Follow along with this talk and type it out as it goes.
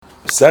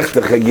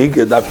Sechta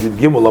Chagiga Daf Yud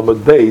Gimel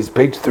Amud Beis,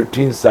 page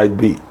 13, side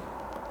B.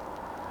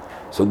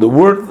 So the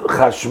word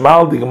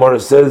Chashmal, the Gemara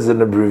says, is an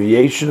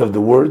abbreviation of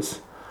the words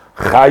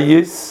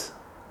Chayis,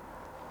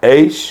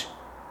 Eish,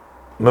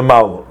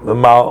 Mimal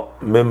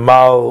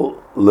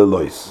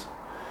Lelois.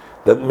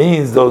 That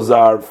means those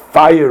are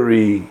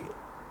fiery,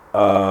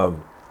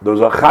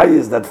 those are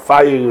Chayis that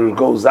fire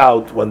goes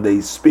out when they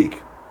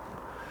speak.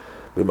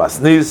 In the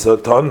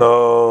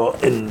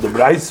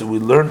Braisa, we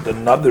learned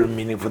another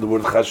meaning for the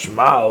word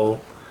Chashmal,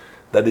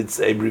 that it's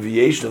an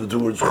abbreviation of the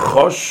two words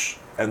Chosh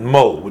and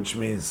Mol, which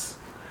means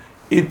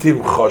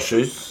Itim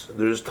Choshes,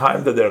 there's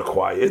time that they're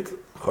quiet,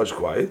 Chosh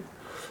quiet,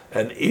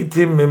 and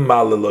Itim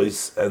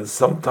Mimalelois, and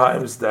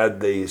sometimes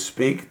that they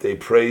speak, they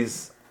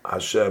praise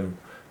Hashem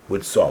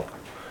with song.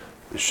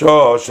 When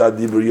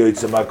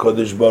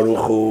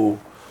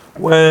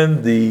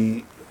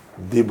the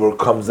Dibur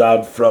comes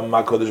out from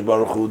HaKadosh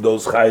Baruch Hu,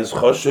 those Chayes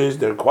Choshes,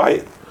 they're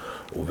quiet.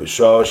 When the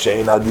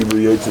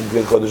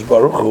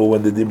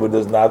Dibur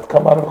does not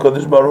come out of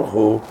Kadosh Baruch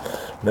Hu,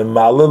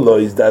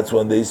 that's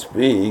when they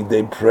speak,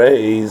 they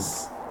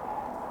praise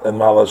and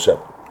Mal Hashem.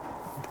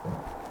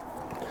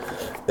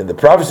 In the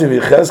prophecy of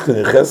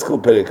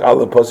Yechezkel, Perek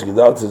Aleph, Pasuk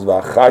Yudal, it says,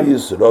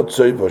 V'achayis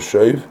rotzoi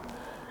v'shoiv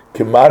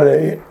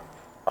k'marei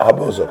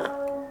habozok.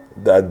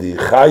 That the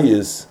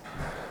Chayis,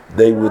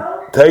 they would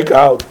take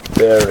out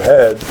their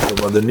heads from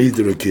underneath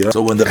the rakia.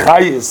 So when the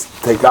Chayis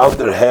take out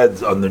their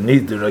heads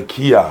underneath the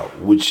rakia,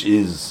 which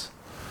is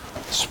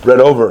spread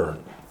over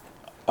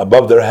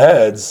above their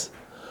heads,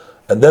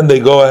 and then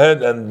they go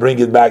ahead and bring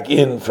it back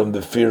in from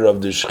the fear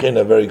of the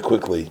Shekhinah very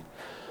quickly.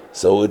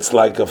 So it's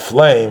like a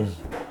flame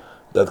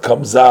that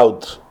comes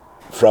out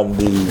from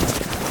the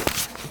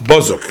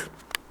bozok.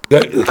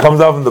 It comes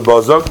out from the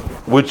bozok,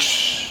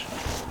 which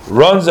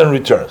runs and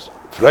returns.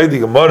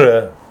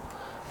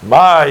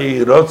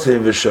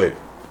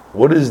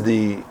 What is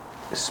the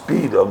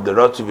speed of the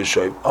Rotzi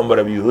V'Shoiv? Amar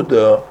Rabbi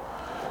Yehuda,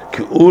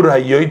 Ki'ur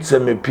hayoytze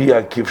mipi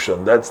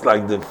hakifshon. That's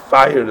like the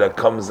fire that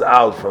comes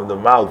out from the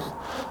mouth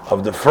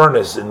of the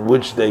furnace in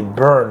which they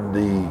burn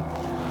the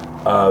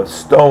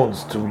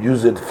stones to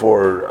use it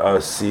for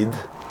seed,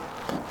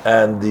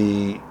 and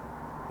the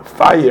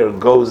fire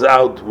goes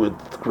out with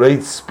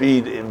great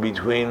speed in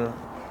between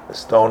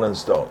stone and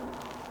stone.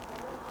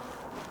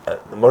 The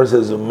Gemara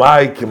says,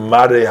 what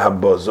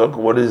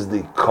is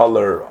the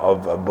color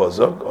of a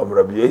bozok?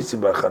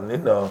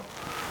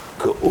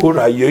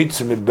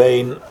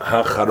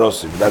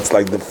 That's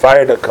like the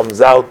fire that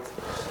comes out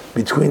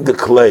between the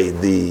clay.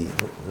 The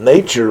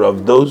nature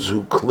of those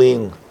who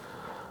clean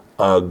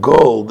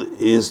gold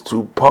is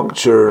to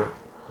puncture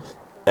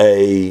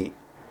a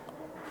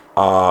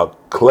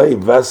clay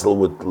vessel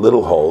with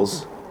little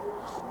holes,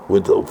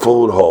 with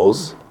full of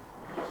holes,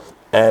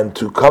 and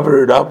to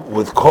cover it up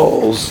with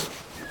coals,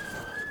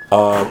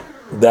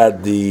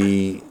 that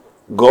the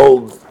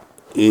gold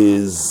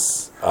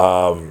is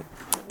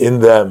in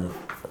them,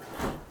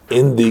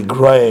 in the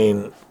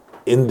grain,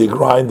 in the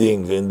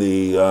grinding, in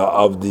the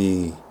of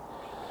the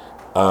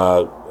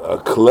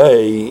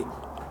clay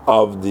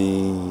of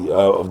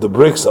the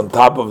bricks on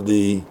top of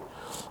the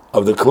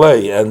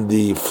clay, and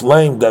the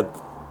flame that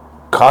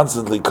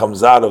constantly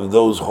comes out of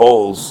those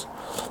holes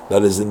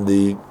that is in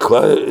the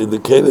clay, in the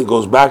keli,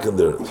 goes back in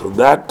there. So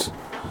that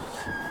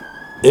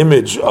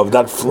image of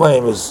that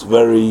flame is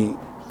very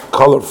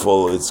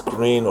colorful. It's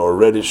green or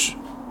reddish.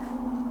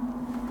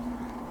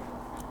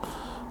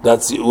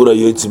 That's the Ura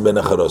Yotzim Ben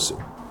Acharosim.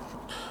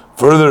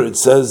 Further, it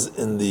says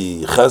in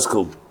the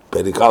Cheskel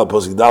Perikal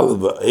Posik Daled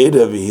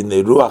V'Erev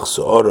Hine Ruach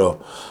So'oro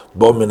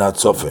Bo Min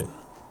HaTzofen.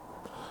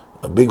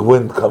 A big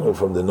wind coming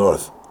from the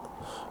north.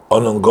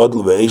 Onon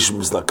Godel V'Eish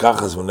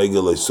Mislakachas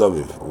V'Negel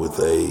Soviv, with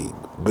a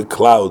big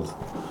cloud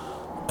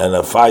and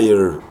a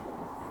fire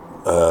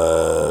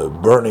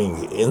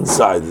burning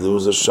inside. There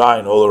was a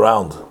shine all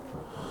around.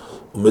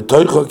 And from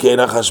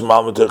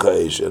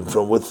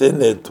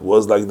within it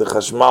was like the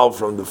chashmal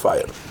from the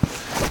fire.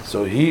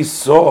 So he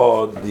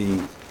saw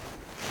the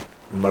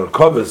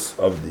markovas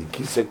of the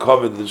kisei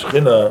kavod, the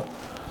Shechina,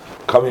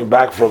 coming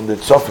back from the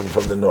tzofim,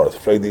 from the north.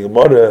 Where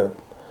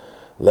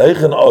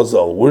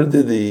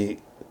did the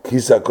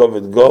kisei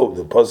kavod go?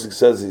 The pasuk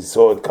says he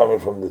saw it coming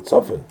from the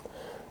tzofim.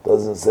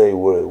 Doesn't say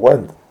where it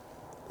went.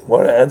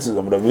 What answers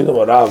them? Rav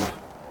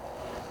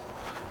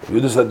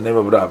Yehuda said the name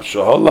of Rav.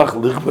 Sheholach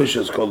lichbesh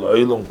es kol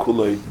oilum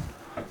kuloi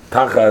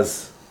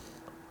tachas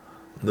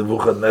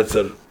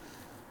Nebuchadnezzar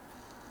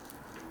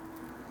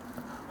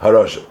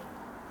harosha.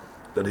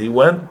 That he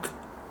went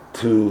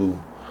to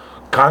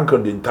conquer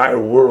the entire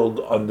world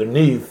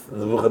underneath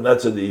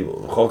Nebuchadnezzar the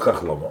evil.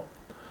 Cholkach lama.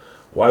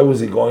 Why was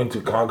he going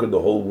to conquer the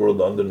whole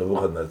world under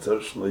Nebuchadnezzar?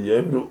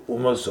 Shlayemru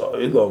umas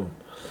ha'olam,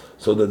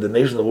 so that the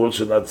nation of the world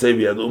should not say,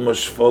 "We had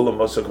umash shvolam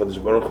asa Kadosh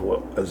Baruch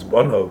Hu as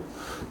banov,"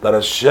 that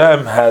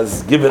Hashem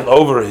has given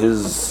over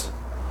His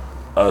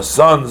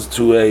sons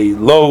to a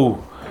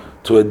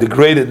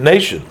degraded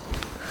nation.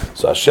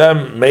 So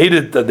Hashem made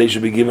it that they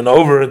should be given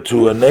over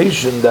to a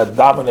nation that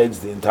dominates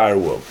the entire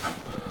world.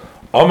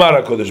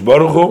 Omar HaKadosh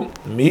Baruch Hu,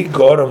 Mi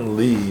Goram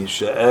Li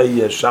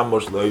She'eh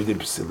Shamosh Lo'ivdi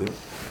Pesilim.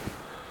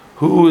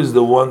 Who is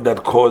the one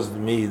that caused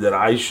me that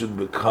I should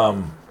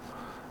become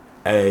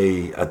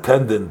a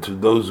attendant to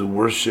those who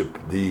worship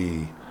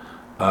the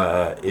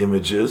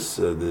images,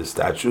 the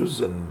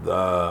statues, and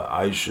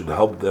I should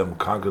help them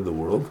conquer the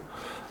world?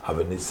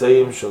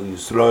 Avanisayim Shal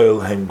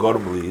Yisrael Hem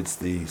Gormli. It's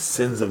the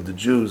sins of the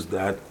Jews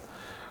that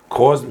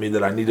caused me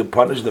that I need to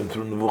punish them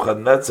through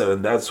Nebuchadnezzar,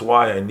 and that's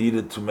why I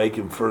needed to make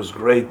him first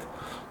great,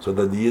 so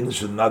that the Yidden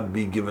should not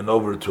be given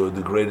over to a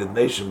degraded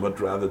nation, but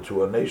rather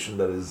to a nation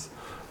that is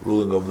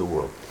ruling over the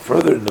world.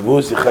 Further in the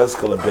Nevuos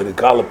Yechezkel and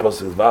Perikala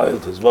Pasuk Vayil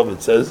Tezvav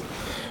it says,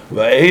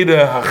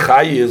 "Va'era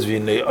hachayis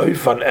v'nei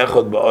oifan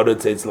echad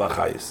ba'aretz eitz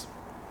lachayis."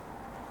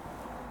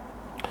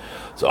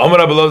 So Amar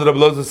Rabbi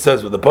Elazar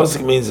says, what the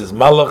pasuk means is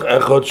Malach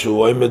echad shu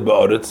oimed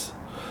ba'aretz.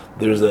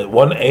 There's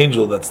one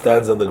angel that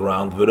stands on the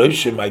ground.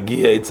 V'roishe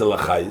magia eitz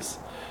lachayis.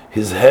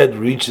 His head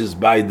reaches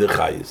by the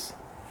chayis.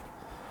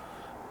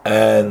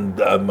 And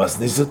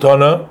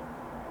Masnisatona,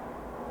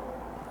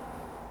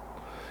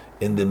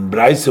 in the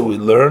Braisa we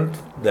learned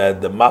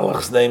that the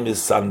Malach's name is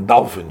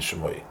Sandalfin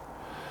Shmoy.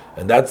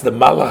 And that's the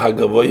Malach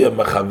HaGavoya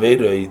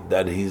Mechaverei,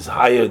 that he's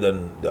higher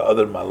than the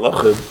other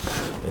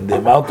Malachim in the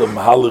amount of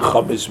Mahalik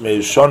Chomish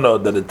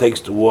Me'eshona that it takes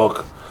to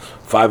walk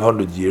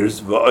 500 years.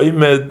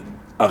 V'oimed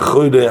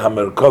Achoyre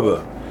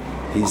HaMerkava.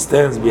 He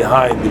stands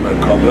behind the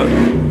Merkava.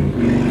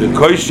 The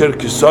Koisher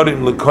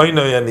Kisorim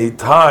Lekoinoi, and he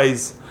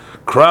ties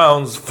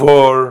crowns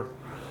for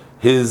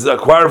his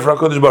acquirer for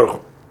HaKadosh Baruch Hu.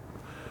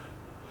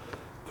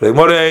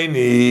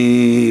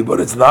 But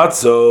it's not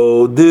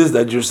so. This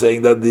that you're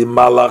saying that the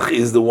Malach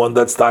is the one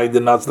that's tying the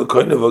knots. The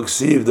Kohen of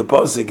Aksiv, the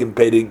pasuk in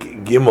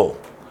Perek Gimel,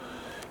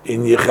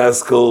 in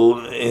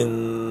Yechezkel,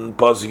 in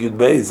pasuk Yud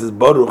Beis, says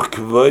Baruch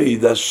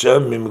Kvoid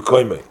Hashem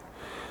Mimkoimei.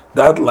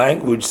 That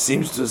language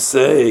seems to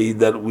say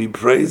that we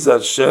praise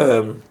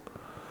Hashem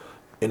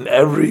in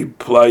every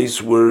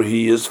place where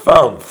He is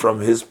found, from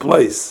His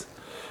place.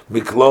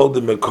 We don't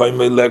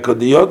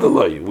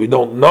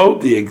know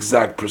the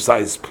exact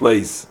precise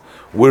place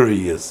where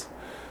he is.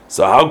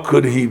 So how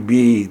could he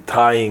be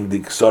tying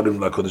the Ksarim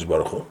LaKadosh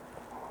Baruch Hu?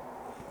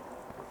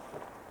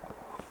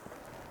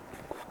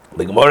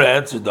 The Gemara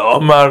answered, the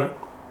Omar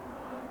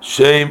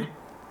Shem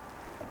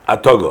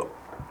Atogo.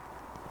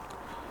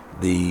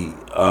 The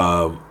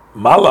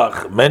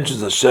Malach mentions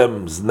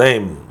Hashem's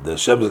name, the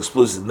Hashem's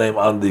explicit name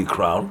on the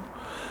crown,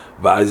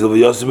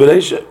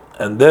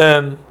 and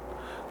then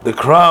the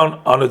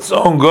crown on its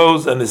own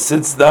goes and it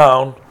sits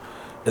down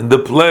in the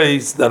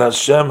place that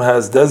Hashem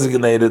has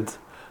designated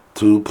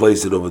to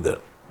place it over there.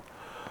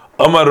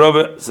 Amar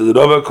Rava, says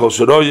Rava, Kol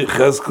Shero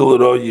Yechezkel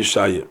Ro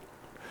Yeshaya.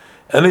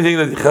 Anything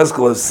that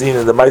Yechezkel has seen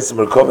in the Ma'aseh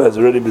Merkava has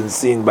already been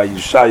seen by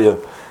Yeshaya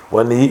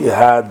when he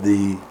had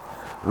the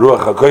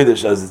Ruach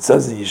HaKodesh, as it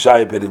says in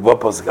Yeshaya Perek Vav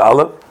Pasuk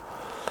Aleph,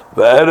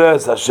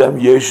 Ve'eres Hashem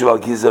Yeshu Al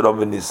Kisei Ro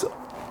V'Nisa.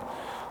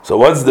 So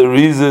what's the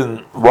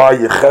reason why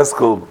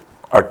Yechezkel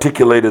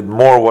articulated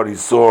more what he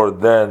saw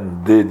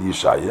than did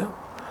Yeshaya?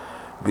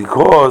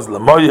 Because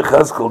Lamar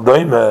Yechezkel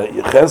Doime,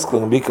 Yechezkel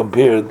can be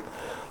compared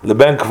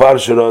Leben Kvar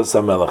Shero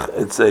Samelach.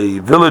 It's a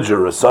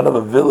villager, a son of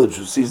a village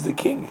who sees the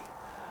king.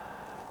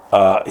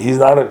 He's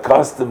not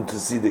accustomed to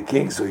see the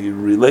king, so he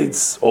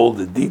relates all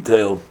the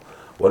detail,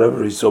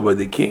 whatever he saw by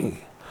the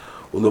king.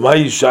 Ulamar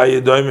Yeshaya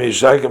Doime,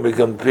 Yeshaya can be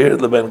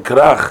compared Leben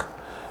Krach,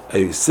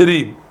 a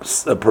city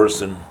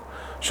person.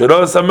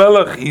 Shero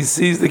Samelach, he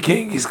sees the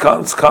king, he's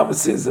calm and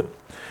sees him.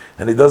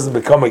 And he doesn't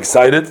become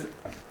excited,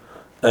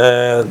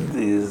 and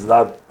he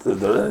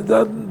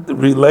doesn't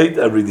relate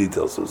every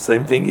detail. So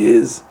same thing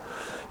is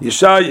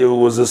Yeshaya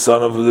was the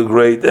son of the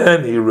great,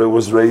 and he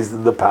was raised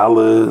in the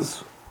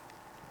palace.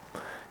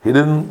 He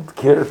didn't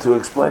care to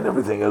explain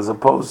everything, as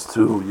opposed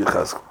to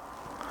Yechezkel.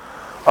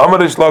 Amar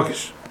Rish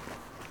Lakish.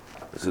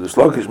 So Rish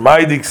Lakish,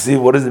 Ma'idiksi,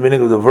 what is the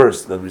meaning of the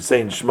verse that we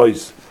say in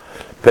Shmois?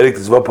 Perek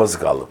Tezvav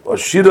Pasuk Aleph.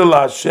 Oshira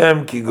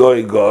LaHashem ki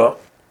goy go.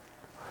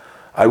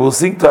 I will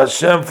sing to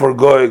Hashem for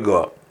goy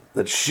go.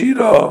 That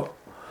Shira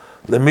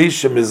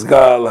lemisha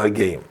mizgal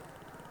hagim.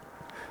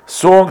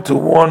 Song to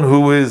one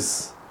who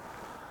is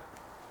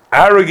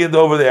arrogant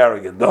over the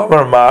arrogant.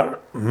 Damar Mar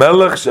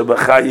Melech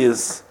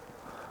shebachayis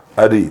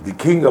Ari. The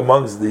king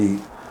amongst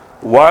the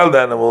wild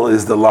animal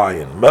is the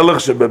lion. Melech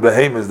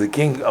shebebehem is the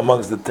king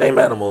amongst the tame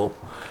animal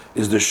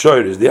is the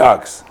shoir, is the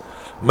ox.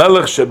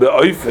 Melech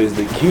shebeoife is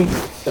the king,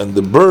 and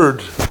the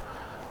bird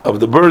of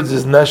the birds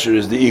is Nesher,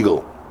 is the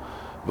eagle.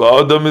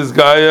 Va'adam is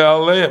Gaya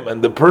Aleim,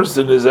 and the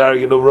person is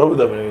arrogant over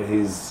them, and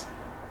he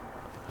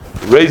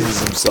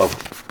raises himself.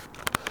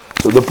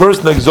 So the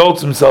person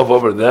exalts himself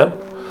over them.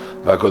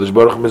 Va'kodesh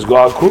Baruch Hu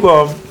Mizgoa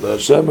Kulam, the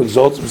Hashem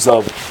exalts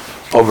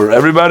himself over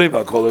everybody,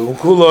 Va'kolei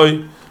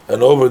Kuloi,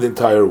 and over the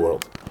entire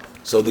world.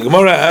 So the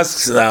Gemara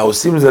asks now, it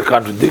seems a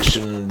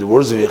contradiction in the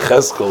words of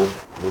Yechezkel,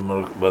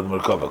 by the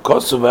Merkava.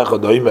 Kosuv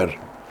Echad Oimer.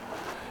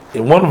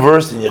 In one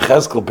verse in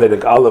Yechezkel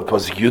Perek Aleph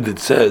Pasuk Yud it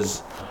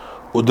says,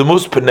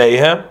 Udemus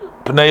Pneihem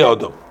Pnei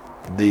Odom.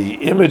 The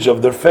image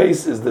of their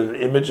face is the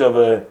image of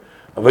a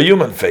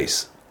human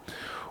face.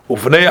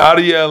 Ufnei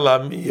Ariel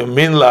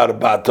yamin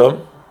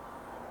la'arbatam,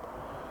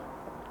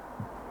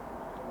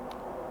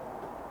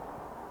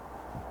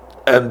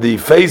 and the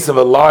face of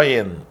a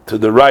lion to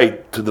the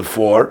right to the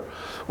four.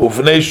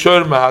 Ufnei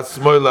shor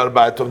mehasmoy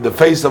la'arbatam, the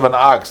face of an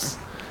ox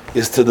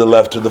is to the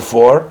left to the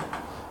four,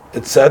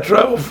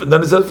 etc.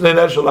 Then it says Ufnei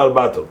neshel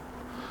la'arbatam,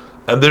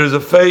 and there is a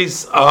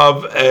face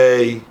of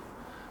a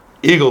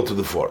eagle to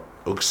the four.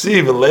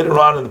 Uksiv, and later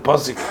on in the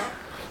pasuk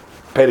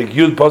Perik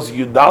Yud pasuk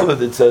Yud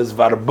Dalet, it says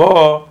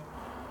Varbo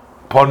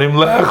ponim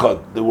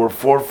le'echad. There were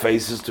four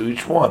faces to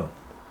each one.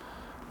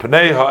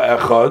 Pnei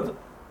ha'echad,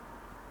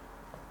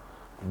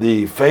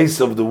 the face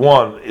of the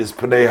one is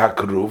Pnei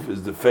ha'keruv,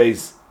 is the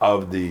face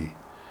of the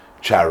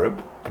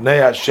cherub.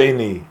 Pnei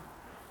ha'sheni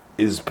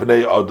is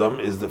Pnei Adam,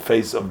 is the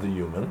face of the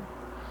human.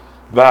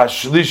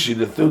 Va'ashlishi,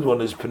 the third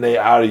one is Pnei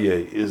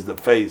Aryeh, is the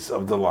face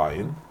of the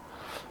lion.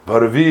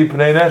 Va'revi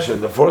Pnei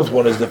Nesher, the fourth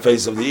one is the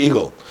face of the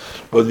eagle.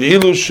 But the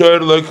ilu shor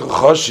loik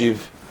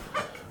choshiv,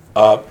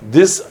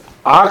 this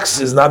ox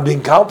is not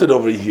being counted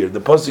over here.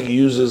 The pasuk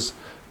uses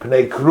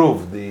Pnei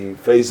Keruv, the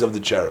face of the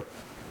cherub.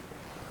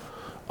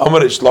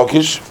 Amar Rish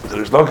Lakish, the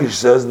Rish Lakish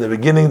says in the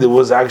beginning there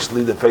was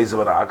actually the face of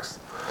an ox,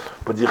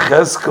 but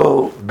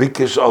Yecheskel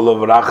bikish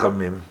olav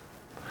rachamim.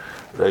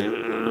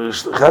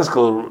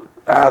 Yecheskel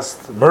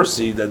asked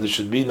mercy that there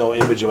should be no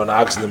image of an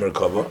ox in the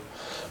Merkava.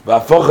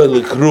 Va'afocha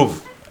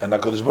l'kruv, and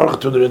HaKadosh Baruch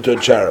Hu turned it into a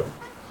cherub.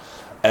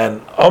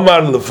 And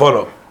Omar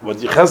Lefono, what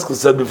Yecheskel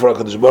said before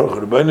HaKadosh Baruch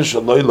Hu, Rebbeinu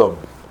Shalom,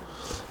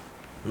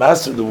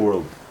 Master of the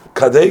world,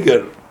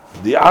 Kadeger,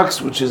 the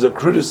ox which is a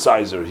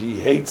criticizer, he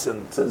hates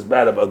and says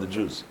bad about the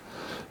Jews.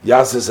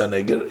 Yasis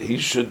Aneger, he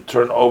should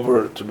turn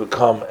over to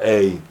become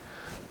a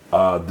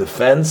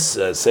defense,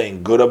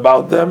 saying good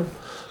about them,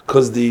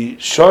 because the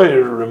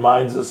shoyer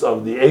reminds us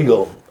of the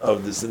egel,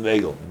 of the sin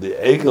egel. The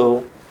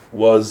egel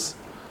was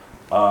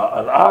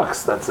an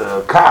ox, that's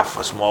a calf,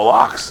 a small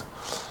ox.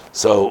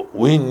 So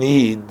we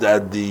need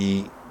that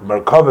the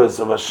Merkavas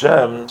of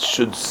Hashem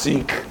should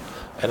seek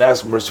and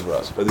ask mercy for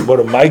us. But the word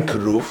of my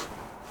Keruv,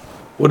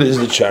 what is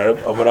the cherub?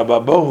 Of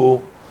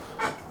Rabbabohu,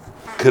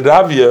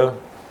 Keravia,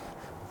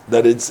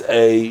 that it's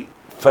a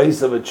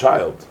face of a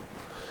child.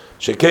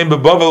 Shekein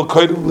beBavel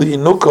koydem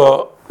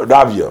li'inuka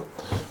Ravya.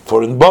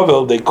 For in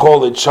Bavel they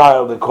call a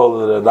child, they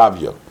call it a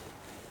Ravya.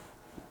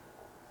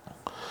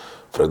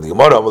 For the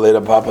Gemara,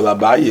 Amalei Papa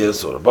Abaye,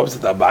 so Rabbi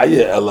said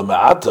Abaye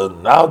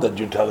Elameata. Now that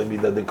you're telling me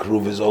that the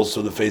Keruv is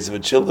also the face of a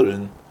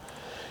children,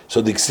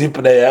 so the Ksiv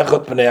Pnei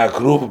Echad, Pnei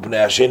HaKeruv,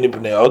 Pnei Hasheni,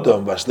 Pnei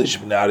Odom, Vashlish,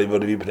 Pnei Ari,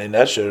 V'Revi, Pnei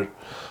Nesher.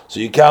 So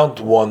you count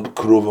one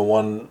Keruv and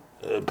one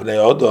Pnei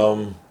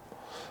Odom.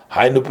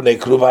 Hainu Pnei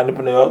Keruv, Hainu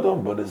Pnei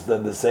Odom, but it's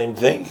then the same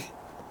thing.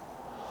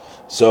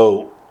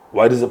 So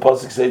why does the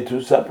pasuk say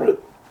two separate?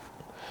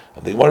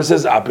 And the Gemara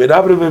says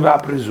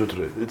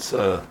it's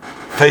a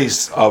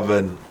face of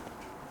an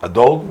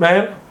adult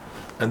man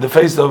and the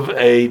face of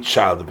a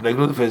child.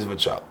 The face of a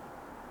child.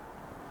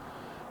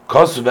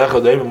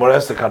 More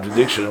has the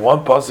contradiction. In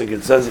one pasuk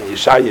it says in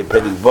Yeshaya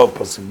Perik Vav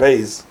pasuk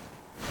Beis.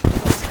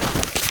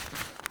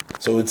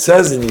 So it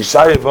says in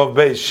Yeshaya Vav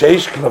Beis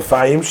Sheish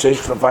Knafayim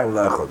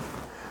Le'echad.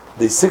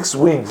 The 6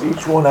 wings.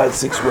 Each one had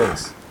 6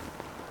 wings.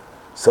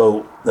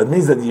 So that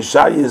means that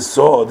Yeshaya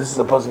saw. This is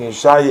a pasuk in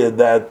Yeshaya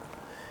that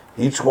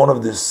each one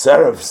of the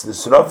seraphs, the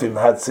seraphim,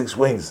 had 6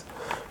 wings.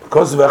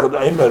 Because of Echad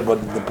Eimer, but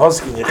the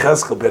pasuk in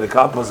Yecheskel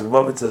Perikal pasuk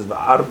Vav it says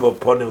Va'arba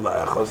Ponim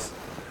La'echos,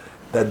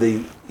 that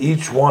they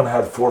each one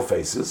had 4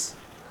 faces.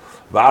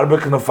 Va'arba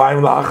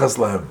Knafayim La'achas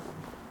Lahem,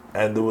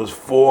 and there was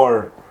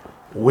 4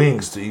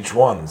 wings to each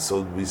one.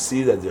 So we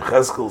see that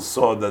Yecheskel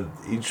saw that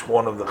each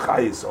one of the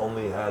Chayis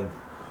only had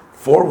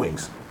 4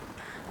 wings.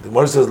 The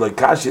Gemara says, like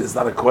Kashi, it's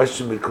not a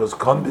question because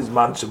Kon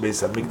Bizman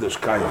Shebeis Hamikdash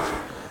Kayim.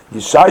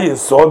 Yeshaya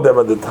saw them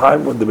at the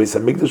time when the Beis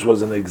Hamikdash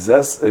was in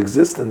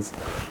existence.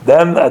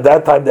 Then at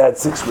that time they had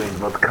 6 wings.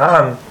 But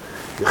Kan,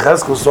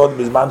 Yecheskel saw the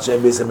Bizman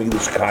Shebeis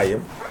Hamikdash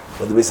Kayim,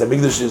 when the Beis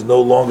Hamikdash is no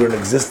longer in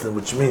existence,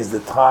 which means the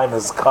time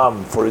has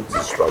come for its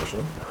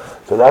destruction.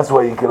 So that's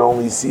why you can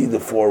only see the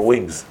 4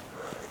 wings.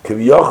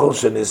 Kivyochel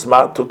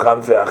shenismatu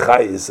kanfe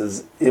achayis,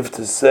 as if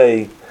to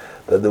say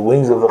that the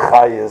wings of the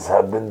chayis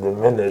have been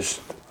diminished,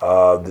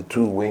 the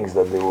 2 wings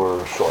that they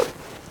were short.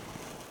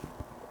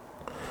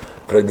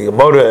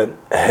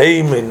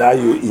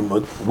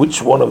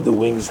 Which one of the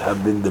wings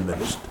have been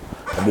diminished,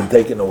 have been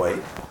taken away?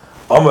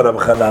 Those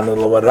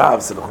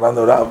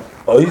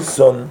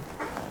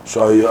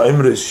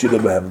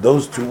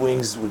 2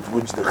 wings with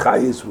which the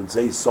chayis would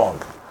say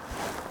song.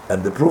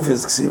 And the proof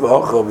is Ksiva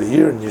Hocha over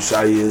here in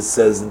Yeshaya. It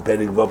says in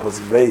Perik Vav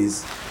pasuk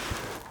Beis,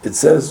 it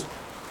says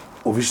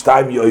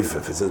Uvishtayim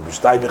Yoifef. It says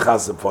Vishtayim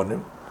Yechaseh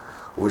Ponim,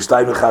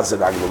 Uvishtayim Yechaseh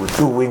Raglo. With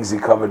 2 wings he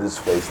covered his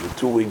face. With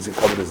 2 wings he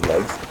covered his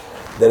legs.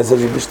 Then it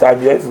says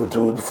Vishtayim Yoifef. With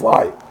 2 would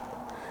fly.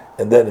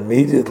 And then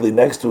immediately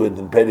next to it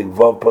in Perik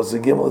Vav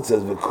pasuk Gimel it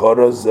says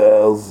V'Kora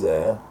Zel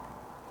Zeh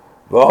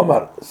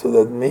V'Omar. So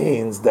that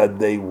means that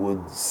they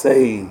would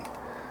say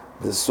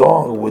the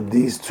song with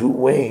these 2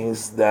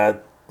 wings,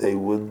 that they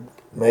would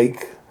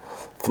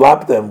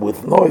flap them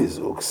with noise.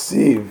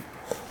 Uksiv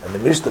And the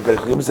Mishnah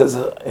Perek says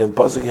in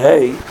Pasuk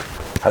Hey,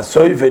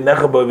 Hasoif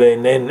v'necha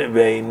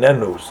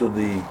v'einenu. So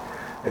the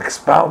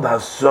expound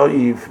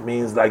Hasoif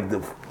means like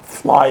the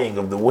flying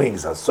of the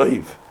wings,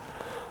 Hasoif.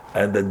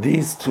 And that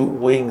these two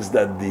wings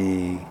that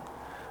the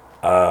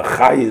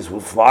Chayis will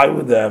fly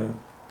with them,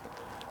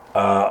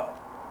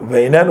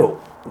 v'einenu.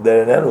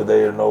 They're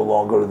they are no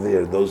longer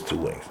there, those two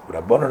wings.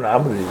 Rabbanan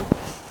Amri,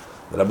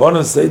 the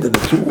Rabbanan say that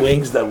the two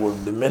wings that were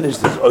diminished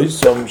is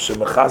Oisom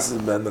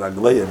Shemachasas Ben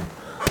Ragleim.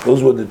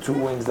 Those were the two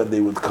wings that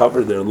they would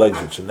cover their legs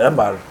with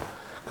Shenemar,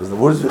 because the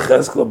words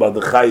V'cheskel about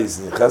the Chayis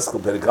in Cheskel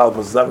Perikal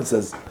Pasazam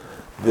says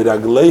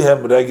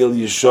V'ragleihem Regel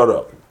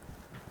Yishora.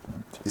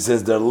 He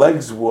says their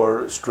legs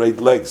were straight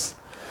legs.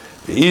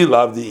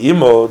 V'hilav the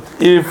imod.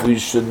 If we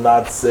should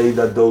not say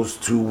that those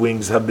two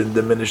wings have been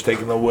diminished,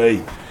 taken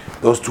away,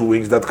 those two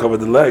wings that cover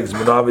the legs,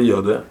 how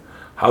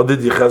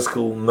did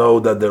Yecheskel know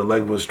that their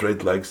leg was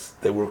straight legs?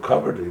 They were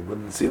covered, he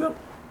wouldn't see them.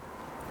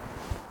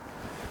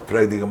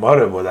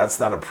 Well, that's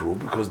not a proof,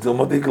 because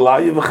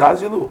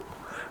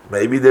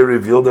maybe they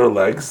revealed their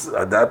legs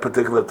at that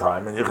particular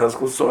time and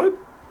Yecheskel saw it.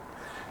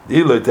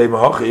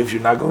 If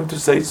you're not going to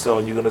say so,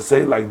 and you're going to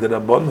say like the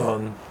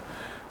Rabbanon,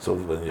 so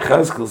when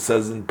Yecheskel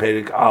says in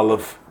Perik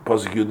Aleph,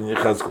 Pasuk Yud in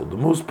Yecheskel, the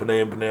Mus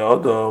Pnei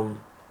Adam,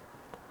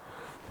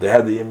 they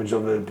had the image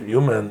of a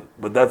human,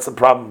 but that's a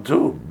problem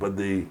too. But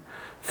the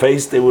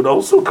face they would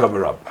also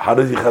cover up. How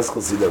did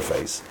Yecheskel see their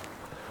face?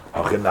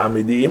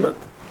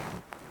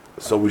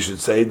 So we should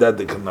say that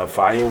the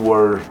Knafayim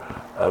were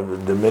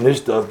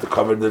diminished to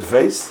cover their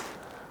face.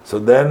 So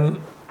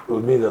then it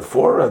would mean that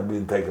 4 had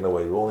been taken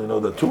away. We only know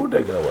that 2 were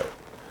taken away.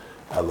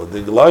 So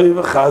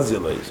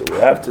we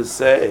have to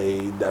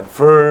say that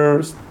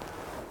first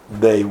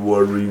they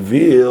were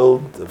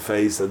revealed, the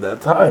face at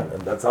that time,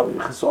 and that's how we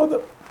saw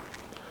them.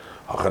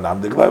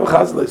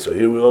 So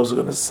here we're also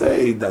going to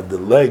say that the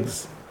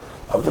legs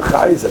of the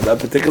Chayis at that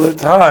particular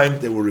time,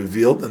 they were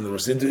revealed and they were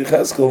seen to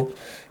Yecheskel,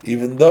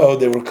 even though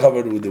they were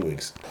covered with the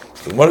wings.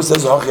 The Gemara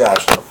says,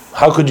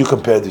 how could you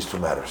compare these two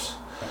matters?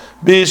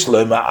 We can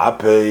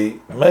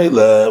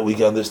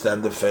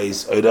understand the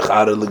face. It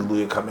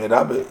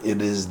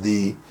is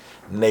the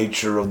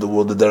nature of the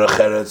world, the Derech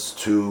Eretz,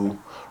 to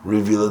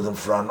reveal it in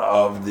front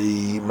of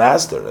the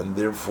master, and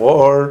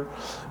therefore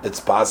it's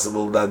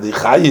possible that the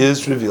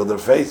Chayis reveal their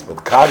face.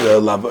 But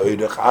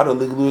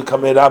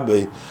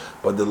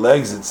the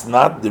legs, it's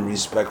not the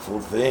respectful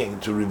thing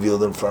to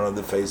reveal in front of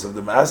the face of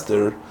the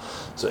master.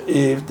 So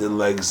if the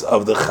legs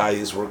of the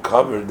Chayis were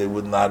covered, they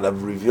would not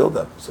have revealed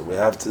them. So we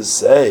have to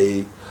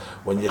say,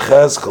 when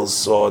Yecheskel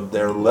saw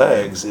their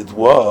legs, it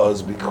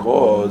was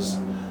because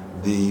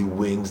the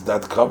wings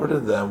that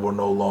covered them were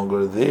no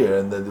longer there,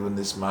 and that when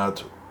this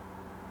matter.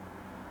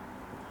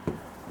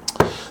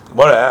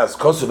 Gemara asks,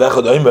 one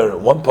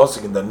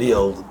pasuk in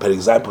Daniel, per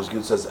example,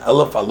 it says,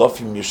 Elef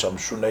alofim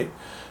yishamshunei,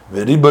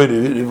 v'riboy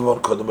rivon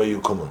kodamay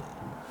yukumun.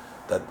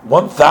 That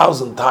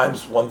 1,000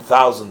 times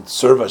 1,000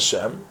 serve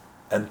Hashem,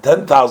 and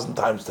 10,000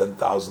 times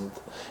 10,000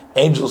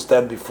 angels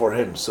stand before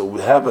Him. So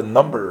we have a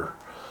number,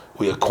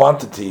 a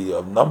quantity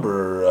of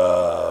number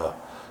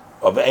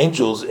of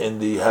angels in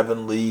the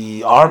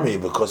heavenly army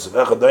because of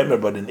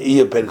Echad. But in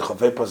Iya Perek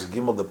Chafei Pasuk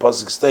Gimel, the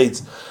pasuk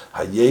states,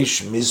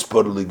 Hayesh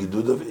Mispor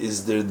Ligidudav.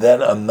 Is there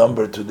then a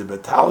number to the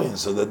battalion?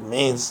 So that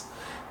means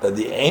that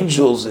the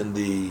angels in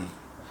the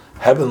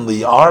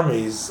heavenly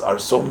armies are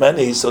so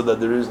many, so that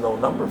there is no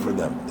number for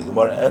them. The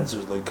Gemara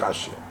answers like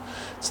Kasha.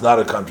 It's not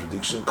a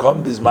contradiction.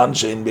 Come this man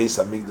shein Beis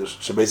Hamikdash,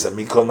 shebeis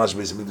Hamikol mash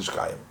Beis Hamikdash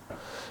Kayim.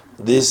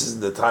 This is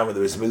the time when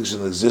the Beis Hamikdash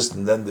exists,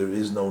 and then there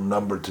is no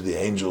number to the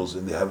angels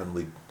in the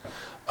heavenly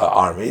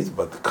armies.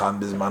 But kan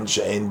bisman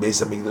she'ein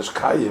Beis Hamikdash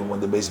Kayim, when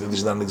the Beis Hamikdash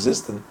is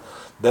non-existent,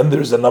 then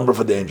there is a number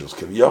for the angels.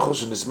 As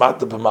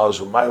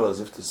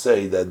if to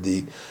say that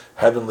the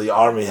heavenly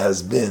army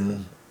has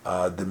been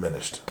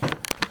diminished.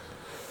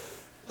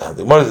 The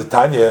Gemara of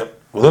Tanya,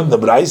 within the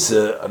Braise,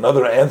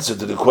 another answer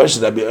to the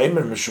question that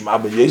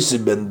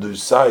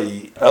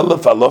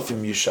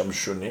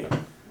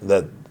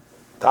that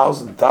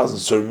 1,000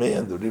 serve me,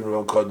 and the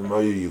Rimah called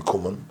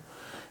Yukuman,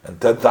 and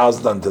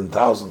 10,000 and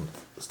 10,000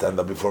 stand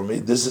up before me.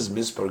 This is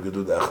Mispar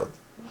Gedud Echad.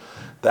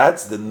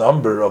 That's the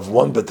number of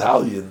one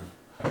battalion.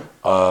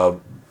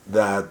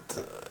 That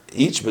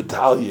each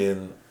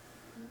battalion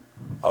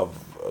of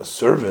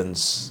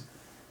servants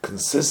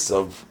consists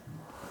of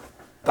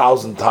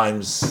 1,000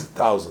 times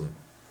 1,000,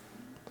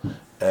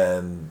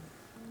 and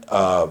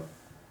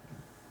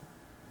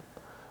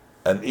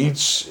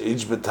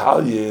each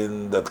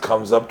battalion that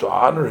comes up to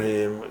honor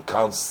him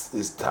counts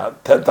is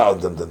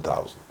 10,000 and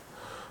 10,000.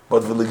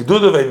 But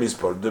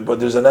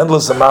there's an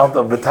endless amount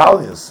of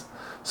battalions,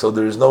 so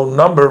there is no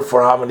number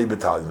for how many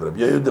battalions. It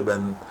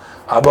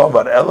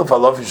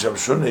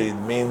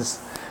means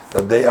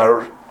that they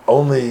are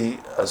only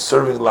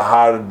serving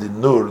Lahar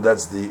Dinur,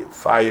 that's the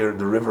fire,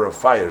 the river of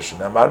fire,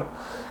 Shinamar,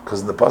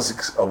 because in the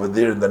pasuk over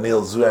there in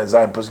Daniel Zuya and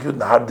Zion pasuk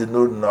Lahar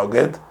Dinur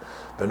Noged,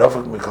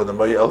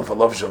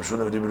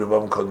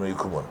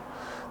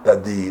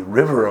 that the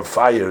river of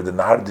fire, the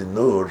Nahar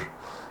Dinur,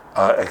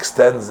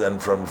 extends,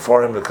 and from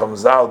before him it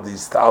comes out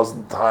these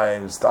 1,000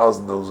 times, those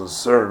who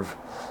serve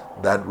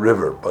that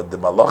river. But the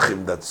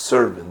malachim that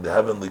serve in the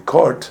heavenly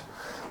court,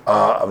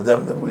 of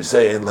them we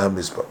say in Lehem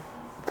Mispar.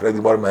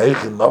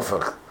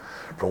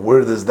 From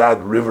where does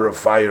that river of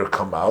fire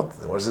come out?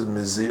 Where it says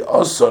Mizi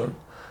Oson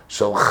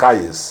Shel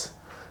Chayis,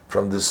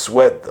 from the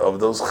sweat of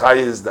those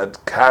chayis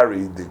that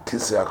carry the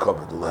kisei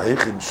hakabod.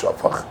 Lahechin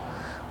shafach.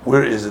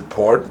 Where is it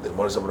poured? The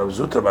Gemara says Rav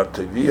Zutra bar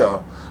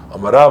Tovia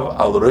Amarav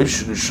al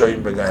rosh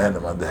rishoyim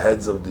beGehenim, on the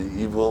heads of the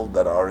evil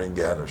that are in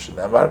Gehenim.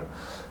 Shenemar,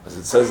 as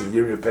it says in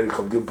Yirmiyah Perek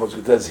Chav Gimel Pasuk,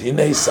 it says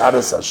Hinei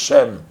saras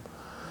Hashem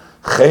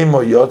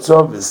chemo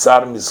yotzo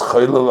v'sar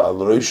mischoilel al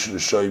rosh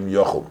rishoyim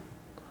yochel.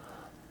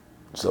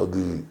 So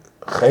the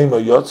chemo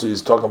yotzo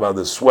is talking about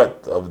the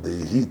sweat of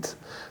the heat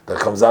that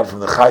comes out from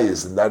the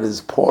chayis, and that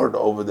is poured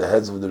over the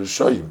heads of the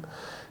rishoyim.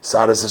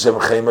 Saras Hashem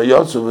chema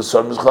yotzu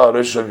v'sar mischoilel al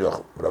rosh rishoyim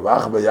yochel. Rav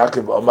Acha bar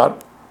Yaakov Omar,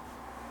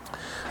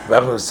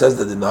 Rav says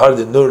that the Nahar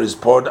the Nur is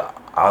poured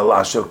al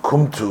asher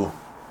kumtu,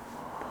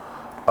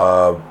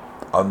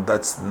 on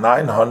that's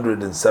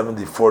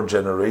 974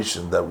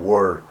 generations that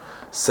were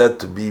said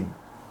to be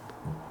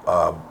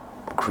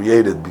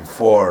created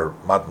before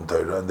Matan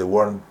Torah, and they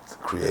weren't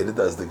created,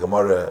 as the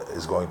Gemara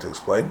is going to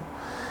explain.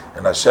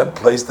 And Hashem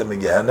placed them in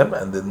Gehenim,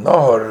 and the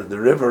Nahar, the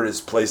river,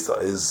 is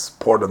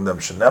poured on them.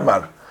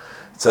 Shenemar,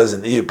 it says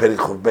in Iyah Perek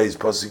Chov Beis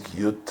Pasuk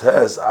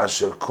Yutes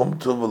asher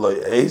kumtu v'lo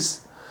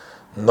eis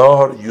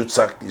Nahar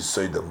Yutzak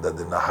Yisoidam, that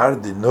the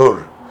Nahar the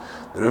Nur,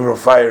 the river of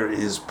fire,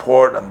 is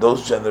poured on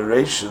those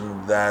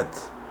generations that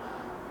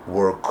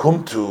were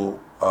kumtu,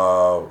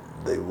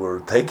 they were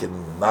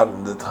taken not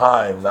in the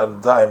time,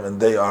 and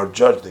they are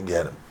judged in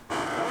Gehenim.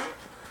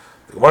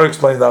 The Gemara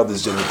explains now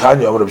this.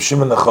 Tanya Amar Rav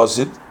Shimon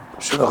HaChassid.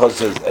 Shimon HaChassid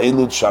says,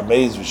 Eilud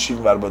Shameiz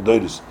v'Shivim Arba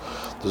Doros.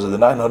 Those are the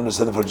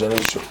 974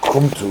 generations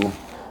kumtu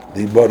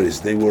the Boris.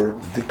 They were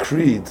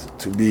decreed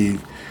to be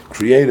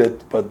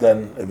created, but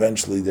then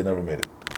eventually they never made it.